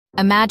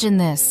Imagine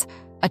this,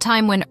 a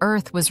time when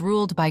Earth was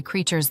ruled by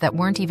creatures that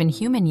weren't even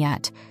human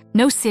yet.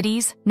 No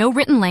cities, no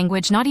written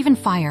language, not even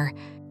fire.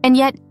 And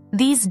yet,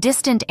 these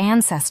distant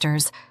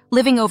ancestors,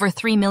 living over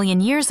 3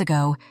 million years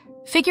ago,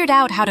 figured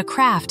out how to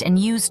craft and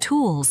use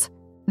tools.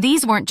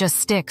 These weren't just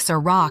sticks or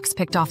rocks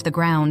picked off the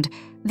ground.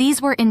 These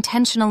were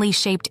intentionally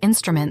shaped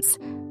instruments,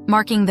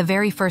 marking the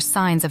very first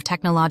signs of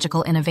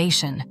technological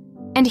innovation.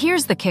 And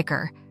here's the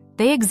kicker.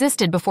 They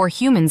existed before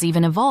humans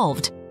even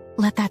evolved.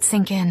 Let that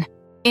sink in.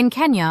 In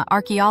Kenya,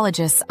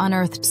 archaeologists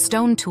unearthed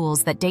stone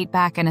tools that date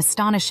back an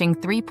astonishing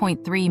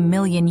 3.3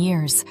 million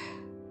years,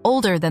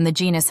 older than the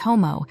genus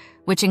Homo,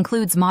 which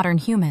includes modern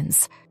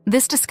humans.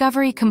 This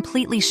discovery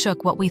completely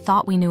shook what we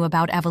thought we knew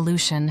about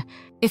evolution.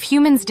 If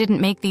humans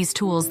didn't make these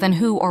tools, then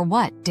who or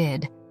what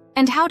did?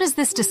 And how does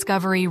this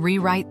discovery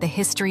rewrite the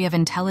history of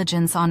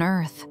intelligence on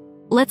Earth?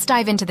 Let's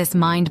dive into this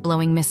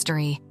mind-blowing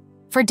mystery.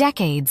 For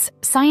decades,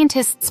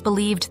 scientists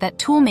believed that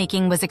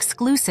toolmaking was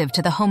exclusive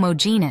to the Homo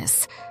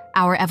genus,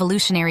 our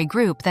evolutionary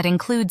group that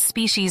includes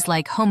species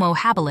like Homo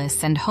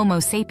habilis and Homo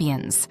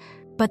sapiens.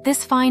 But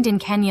this find in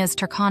Kenya's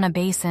Turkana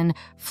Basin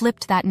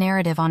flipped that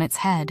narrative on its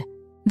head.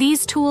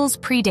 These tools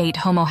predate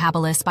Homo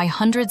habilis by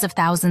hundreds of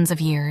thousands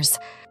of years.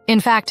 In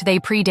fact, they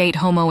predate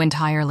Homo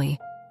entirely.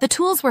 The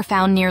tools were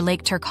found near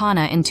Lake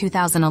Turkana in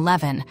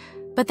 2011,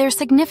 but their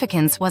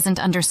significance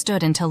wasn't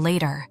understood until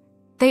later.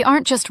 They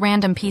aren't just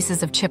random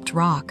pieces of chipped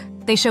rock.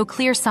 They show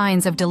clear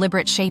signs of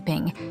deliberate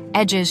shaping,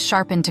 edges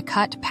sharpened to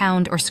cut,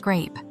 pound, or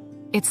scrape.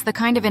 It's the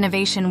kind of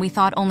innovation we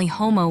thought only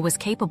Homo was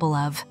capable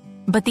of.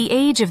 But the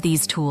age of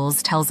these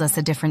tools tells us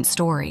a different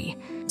story.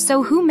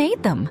 So who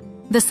made them?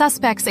 The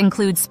suspects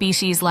include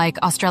species like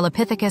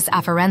Australopithecus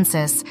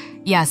afarensis,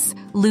 yes,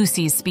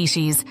 Lucy's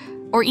species,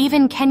 or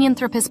even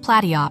Kenyanthropus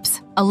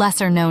platyops, a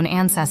lesser-known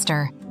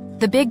ancestor.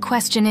 The big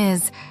question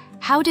is,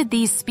 how did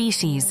these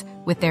species,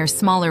 with their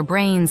smaller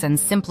brains and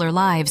simpler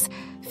lives,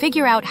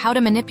 figure out how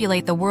to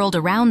manipulate the world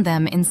around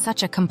them in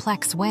such a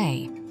complex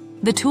way?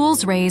 The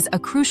tools raise a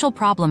crucial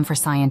problem for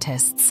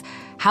scientists.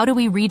 How do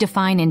we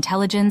redefine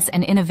intelligence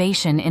and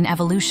innovation in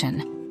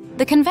evolution?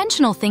 The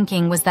conventional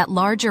thinking was that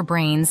larger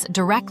brains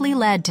directly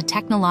led to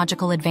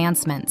technological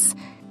advancements.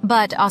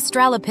 But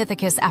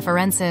Australopithecus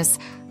afarensis,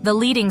 the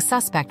leading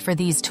suspect for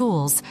these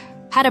tools,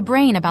 had a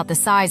brain about the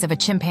size of a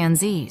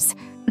chimpanzee's.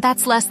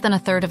 That's less than a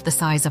third of the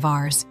size of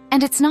ours.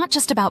 And it's not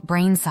just about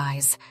brain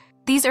size.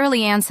 These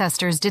early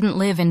ancestors didn't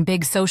live in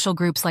big social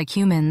groups like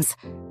humans.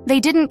 They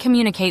didn't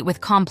communicate with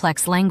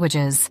complex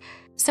languages.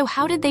 So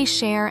how did they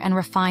share and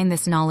refine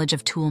this knowledge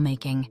of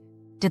toolmaking?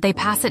 Did they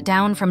pass it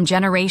down from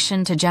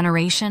generation to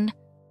generation?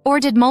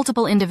 Or did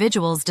multiple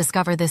individuals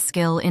discover this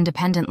skill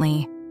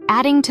independently?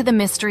 Adding to the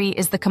mystery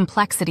is the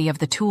complexity of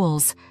the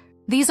tools.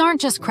 These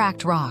aren't just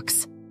cracked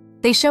rocks.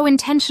 They show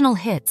intentional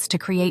hits to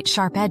create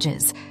sharp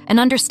edges, an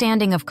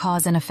understanding of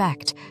cause and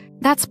effect.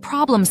 That's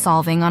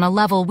problem-solving on a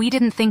level we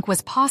didn't think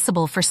was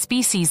possible for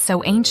species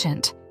so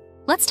ancient.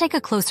 Let's take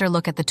a closer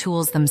look at the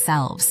tools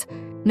themselves.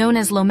 Known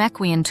as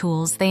Lomequian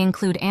tools, they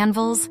include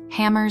anvils,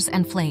 hammers,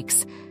 and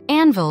flakes.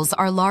 Anvils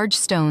are large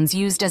stones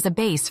used as a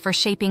base for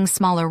shaping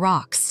smaller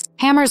rocks.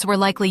 Hammers were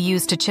likely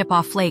used to chip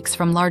off flakes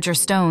from larger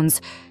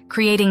stones,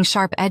 creating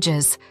sharp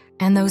edges.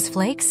 And those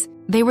flakes?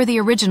 They were the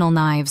original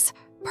knives,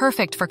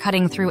 perfect for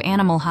cutting through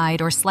animal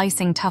hide or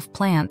slicing tough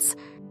plants.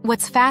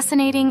 What's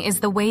fascinating is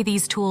the way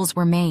these tools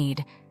were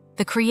made.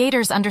 The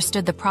creators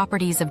understood the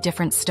properties of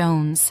different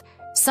stones.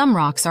 Some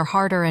rocks are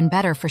harder and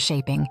better for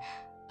shaping.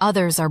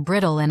 Others are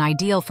brittle and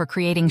ideal for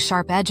creating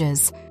sharp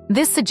edges.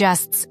 This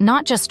suggests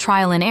not just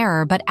trial and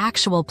error, but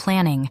actual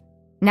planning.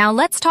 Now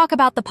let's talk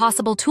about the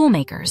possible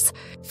toolmakers.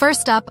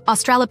 First up,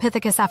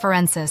 Australopithecus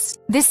afarensis.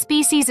 This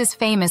species is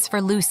famous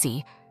for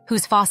Lucy,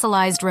 whose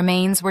fossilized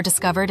remains were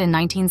discovered in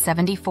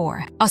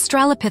 1974.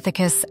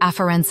 Australopithecus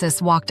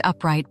afarensis walked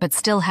upright but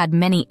still had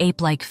many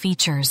ape-like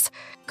features.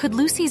 Could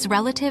Lucy's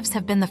relatives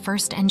have been the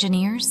first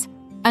engineers?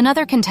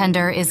 Another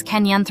contender is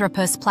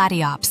Kenyanthropus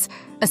platyops,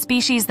 a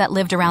species that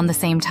lived around the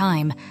same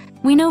time.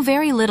 We know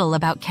very little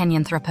about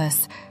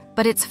Kenyanthropus,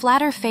 but its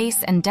flatter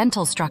face and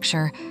dental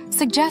structure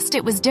suggest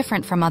it was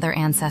different from other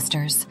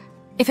ancestors.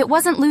 If it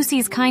wasn't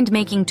Lucy's kind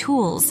making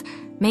tools,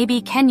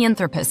 maybe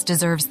Kenyanthropus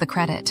deserves the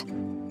credit.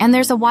 And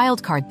there's a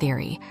wildcard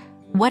theory.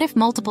 What if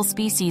multiple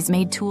species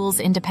made tools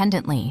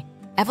independently?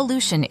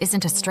 Evolution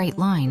isn't a straight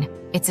line,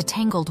 it's a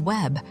tangled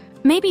web.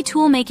 Maybe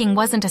toolmaking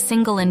wasn't a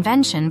single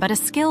invention, but a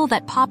skill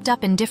that popped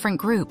up in different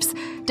groups,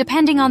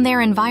 depending on their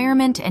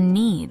environment and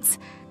needs.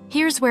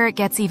 Here's where it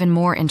gets even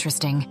more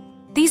interesting.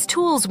 These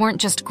tools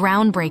weren't just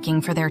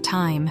groundbreaking for their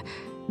time.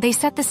 They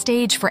set the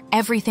stage for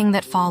everything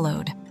that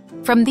followed.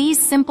 From these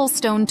simple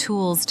stone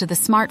tools to the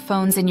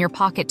smartphones in your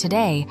pocket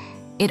today,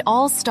 it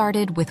all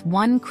started with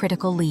one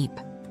critical leap: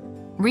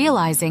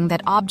 realizing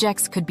that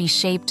objects could be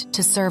shaped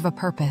to serve a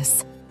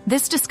purpose.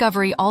 This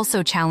discovery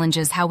also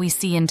challenges how we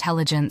see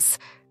intelligence.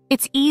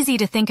 It's easy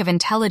to think of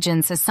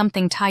intelligence as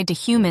something tied to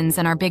humans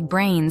and our big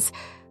brains,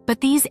 but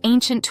these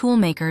ancient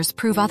toolmakers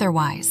prove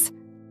otherwise.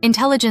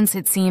 Intelligence,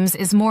 it seems,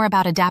 is more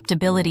about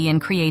adaptability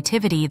and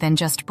creativity than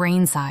just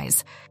brain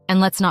size. And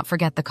let's not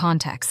forget the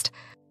context.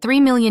 3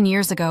 million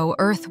years ago,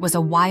 Earth was a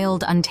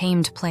wild,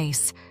 untamed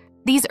place.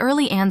 These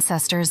early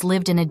ancestors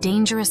lived in a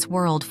dangerous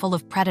world full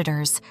of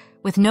predators,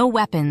 with no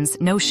weapons,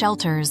 no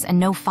shelters, and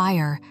no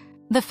fire.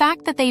 The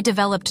fact that they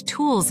developed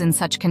tools in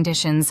such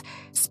conditions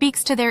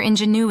speaks to their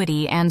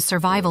ingenuity and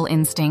survival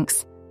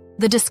instincts.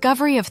 The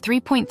discovery of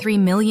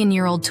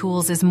 3.3-million-year-old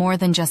tools is more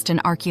than just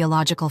an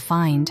archaeological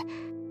find.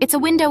 It's a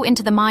window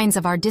into the minds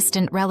of our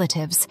distant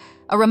relatives,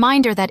 a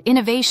reminder that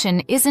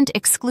innovation isn't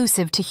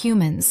exclusive to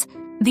humans.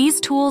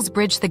 These tools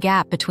bridge the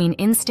gap between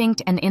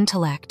instinct and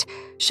intellect,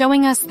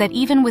 showing us that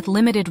even with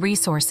limited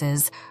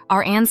resources,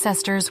 our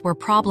ancestors were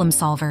problem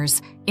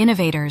solvers,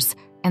 innovators,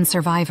 and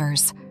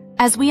survivors.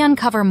 As we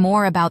uncover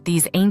more about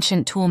these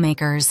ancient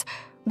toolmakers,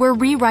 we're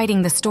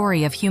rewriting the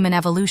story of human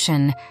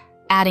evolution,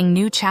 adding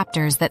new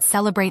chapters that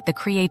celebrate the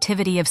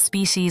creativity of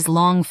species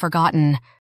long forgotten.